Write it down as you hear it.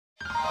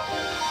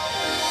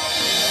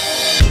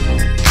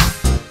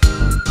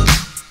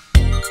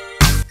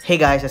Hey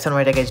guys, it's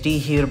BYTE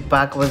here,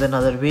 back with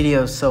another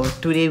video. So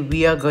today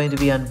we are going to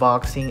be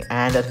unboxing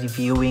and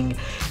reviewing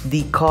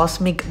the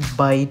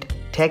CosmicBytes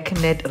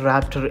Tecknet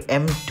Raptor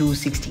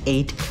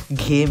M268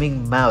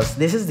 gaming mouse.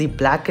 This is the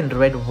black and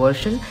red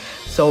version.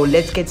 So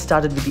let's get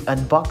started with the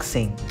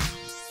unboxing.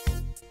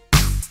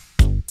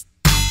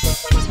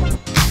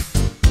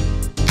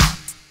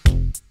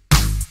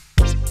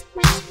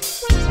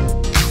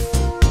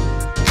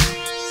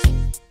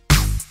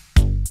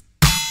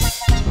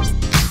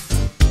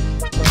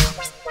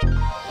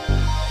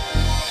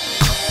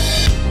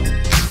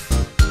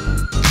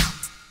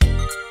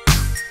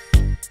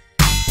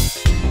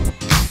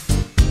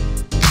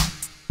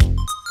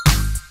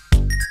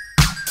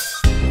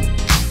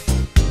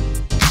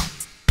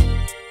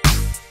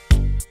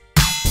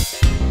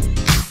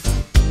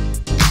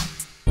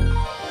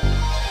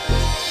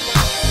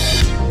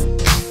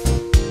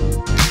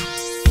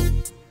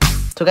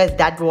 So guys,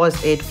 that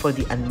was it for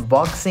the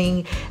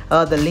unboxing.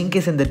 The link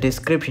is in the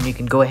description. You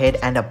can go ahead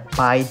and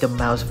buy the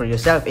mouse for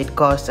yourself. It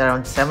costs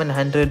around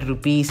 700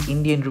 rupees,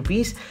 Indian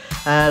rupees.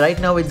 Right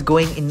now it's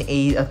going in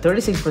a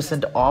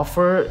 36%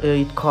 offer.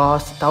 It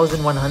costs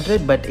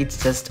 1100, but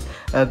it's just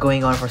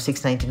going on for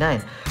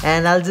 699.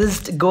 And I'll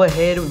just go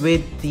ahead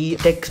with the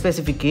tech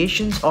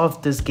specifications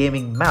of this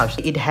gaming mouse.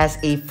 It has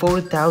a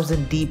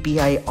 4000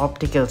 dpi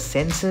optical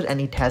sensor, and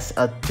it has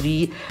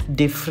three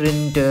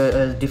different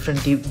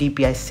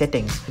dpi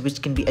settings,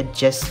 which can be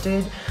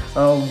adjusted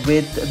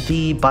with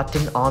the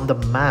button on the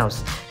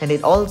mouse. And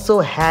it also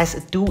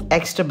has two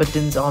extra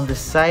buttons on the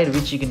side,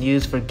 which you can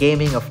use for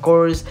gaming, of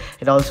course.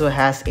 It also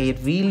has a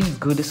really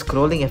good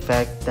scrolling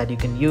effect that you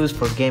can use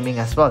for gaming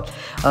as well.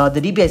 The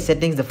DPI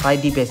settings, the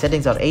 5 DPI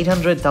settings are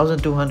 800,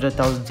 1200,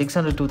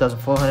 1600,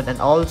 2400,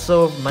 and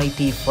also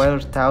mighty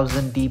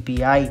 4000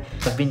 DPI.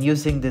 I've been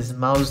using this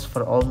mouse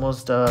for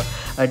almost a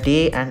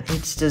day, and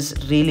it's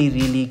just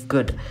really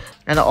good.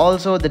 And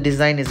also the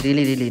design is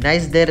really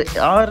nice. There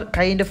are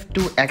kind of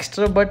two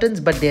extra buttons,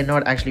 but they're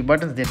not actually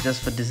buttons, they're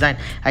just for design.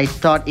 I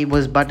thought it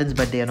was buttons,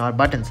 but they are not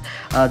buttons.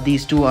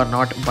 These two are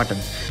not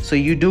buttons. So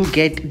you do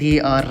get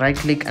the right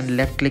click and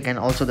left click, and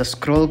also the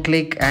scroll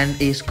click and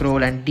a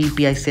scroll and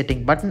DPI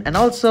setting button, and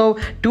also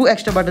two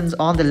extra buttons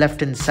on the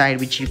left hand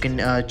side, which you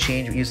can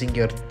change using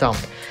your thumb.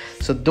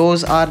 So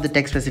those are the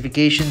tech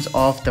specifications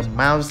of the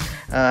mouse.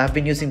 I've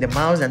been using the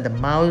mouse, and the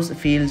mouse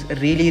feels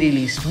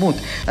really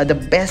smooth. The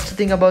best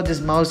thing about this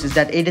mouse is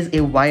that it is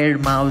a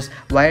wired mouse.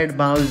 Wired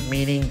mouse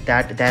meaning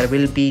that there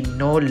will be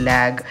no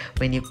lag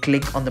when you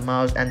click on the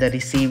mouse and the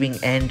receiving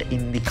end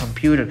in the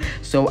computer.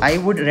 So I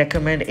would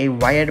recommend a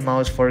wired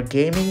mouse for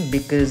gaming,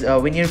 because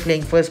when you're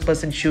playing first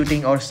person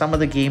shooting or some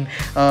other game,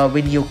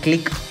 when you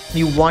click,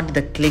 you want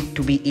the click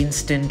to be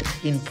instant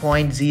in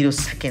 0.0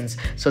 seconds.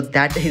 So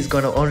that is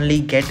gonna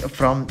only get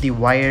from the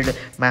wired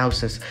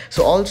mouses.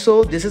 So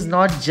also, this is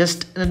not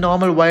just a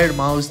normal wired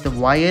mouse. The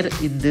wire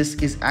in this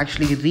is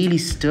actually really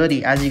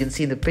sturdy, as you can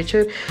see in the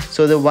picture.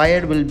 So the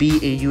wire will be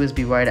a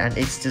USB wire, and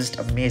it's just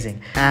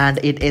amazing. And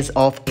it is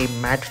of a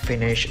matte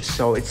finish,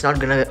 so it's not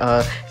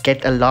gonna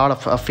get a lot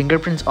of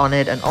fingerprints on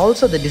it. And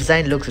also the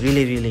design looks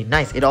really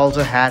nice. It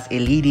also has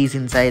LEDs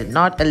inside.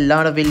 Not a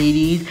lot of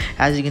LEDs,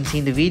 as you can see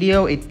in the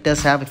video. It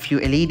does have a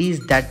few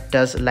LEDs that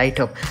does light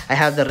up. I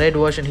have the red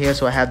version here,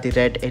 so I have the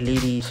red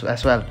LEDs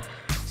as well.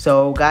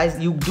 So guys,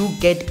 you do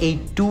get a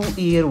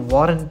 2-year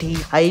warranty.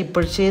 I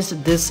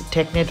purchased this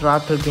Tecknet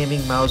Raptor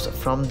gaming mouse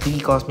from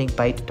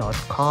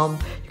thecosmicbytes.com.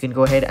 You can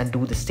go ahead and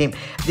do the same.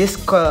 This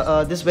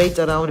weighs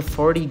around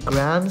 40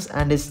 grams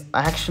and is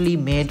actually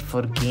made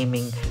for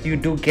gaming. You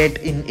do get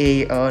in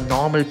a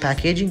normal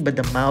packaging, but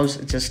the mouse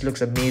just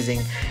looks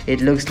amazing. It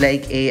looks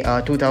like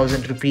a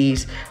 2000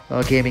 rupees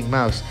gaming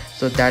mouse.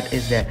 So that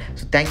is there.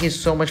 So thank you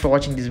so much for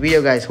watching this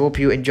video, guys. Hope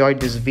you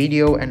enjoyed this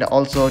video, and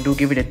also do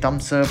give it a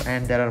thumbs up.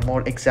 And there are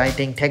more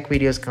exciting tech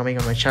videos coming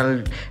on my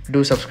channel.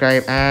 Do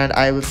subscribe, and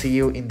I will see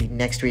you in the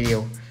next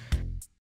video.